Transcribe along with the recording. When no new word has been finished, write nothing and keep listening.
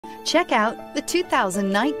Check out the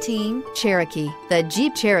 2019 Cherokee. The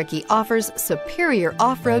Jeep Cherokee offers superior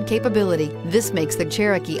off-road capability. This makes the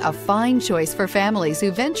Cherokee a fine choice for families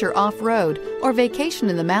who venture off-road or vacation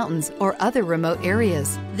in the mountains or other remote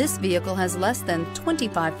areas. This vehicle has less than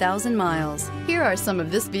 25,000 miles. Here are some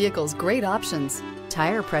of this vehicle's great options: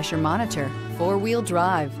 tire pressure monitor, four-wheel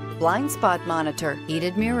drive, blind spot monitor,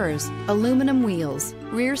 heated mirrors, aluminum wheels,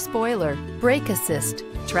 rear spoiler, brake assist,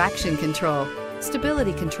 traction control,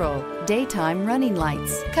 stability control, daytime running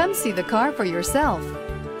lights. Come see the car for yourself.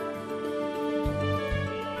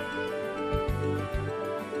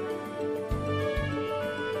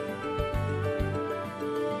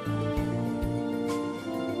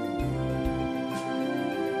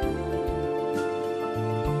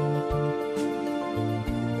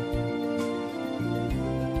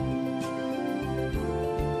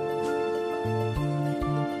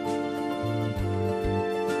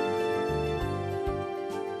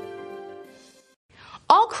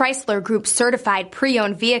 All Chrysler Group certified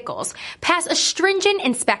pre-owned vehicles pass a stringent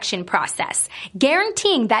inspection process,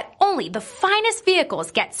 guaranteeing that only the finest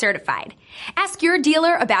vehicles get certified. Ask your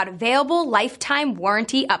dealer about available lifetime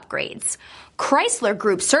warranty upgrades. Chrysler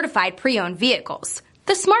Group certified pre-owned vehicles,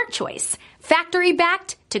 the smart choice, factory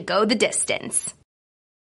backed to go the distance.